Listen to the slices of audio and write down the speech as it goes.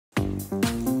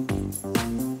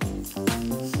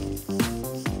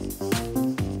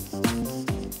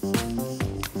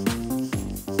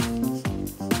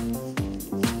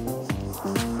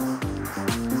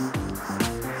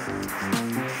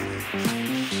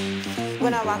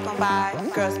When I walk on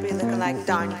by, girls be looking like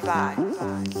darny fly.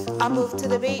 I move to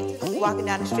the beat, walking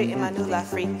down the street in my new life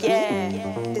freak. Yeah,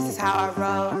 this is how I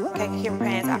roll. Can't keep my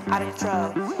pants out of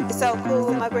control. It's so cool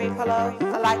with my green polo.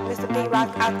 I like Mr. P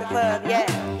Rock out the club. Yeah,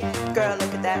 girl,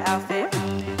 look at that outfit.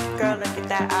 Girl, look at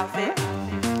that outfit.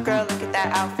 Girl, look at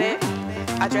that outfit.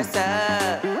 I dress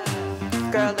up.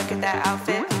 Girl, look at that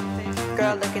outfit.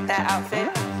 Girl, look at that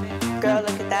outfit. Girl,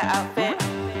 look at that outfit.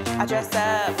 I dress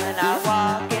up when I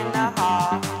walk in the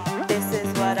hall. This is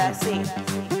what I see.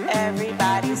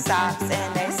 Everybody stops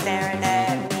and they staring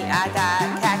at me. I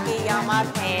got khaki on my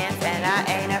pants and I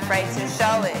ain't afraid to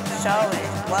show it. Show it.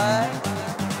 What?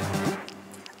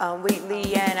 I'm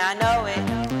Wheatley and I know it.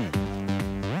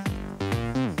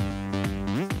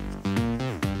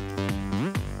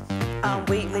 I'm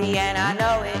Wheatley and I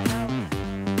know it.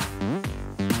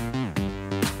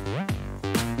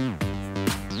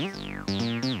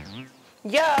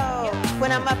 Yo,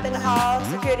 when I'm up in the hall,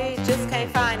 security just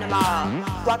can't find them all.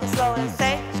 Walking slow and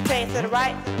safe, train to the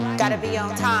right, gotta be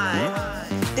on time.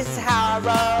 This is how I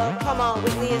roll, come on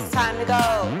Whitney, it's time to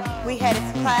go. We headed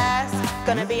to class,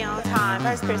 gonna be on time.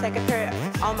 First period, second period,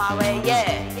 on my way, yeah.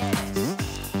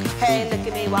 Hey, look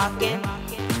at me walking.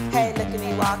 Hey, look at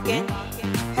me walking.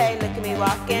 Hey, look at me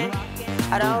walking.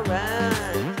 I don't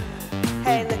run.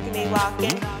 Hey, look at me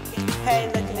walking. Hey,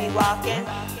 look at me walking.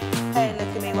 Hey, look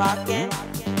at me walking.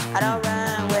 I don't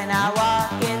run when I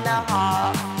walk in the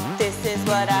hall. This is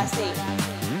what I see.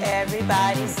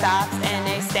 Everybody stops and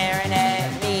they staring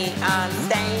at me. I'm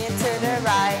staying to the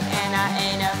right and I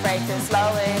ain't afraid to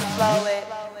slow it, slow it.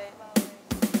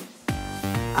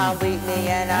 I'm Wheatley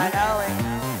and I know it.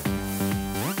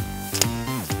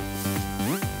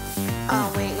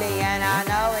 I'm Wheatley and I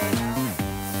know it.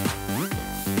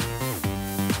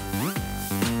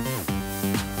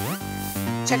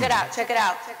 Check it out, check it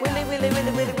out. Wheelie, wheelie,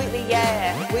 wheelie, wheelie, wheelie,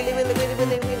 yeah. Wheelie, wheelie, wheelie,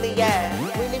 wheelie, wheelie, yeah.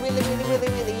 Wheelie, wheelie, wheelie, wheelie,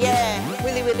 wheelie, yeah.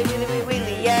 Wheelie, wheelie, wheelie, wheelie,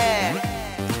 wheelie, yeah.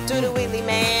 Do the wheelie,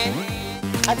 man.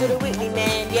 I do the Whitney,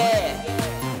 man, yeah.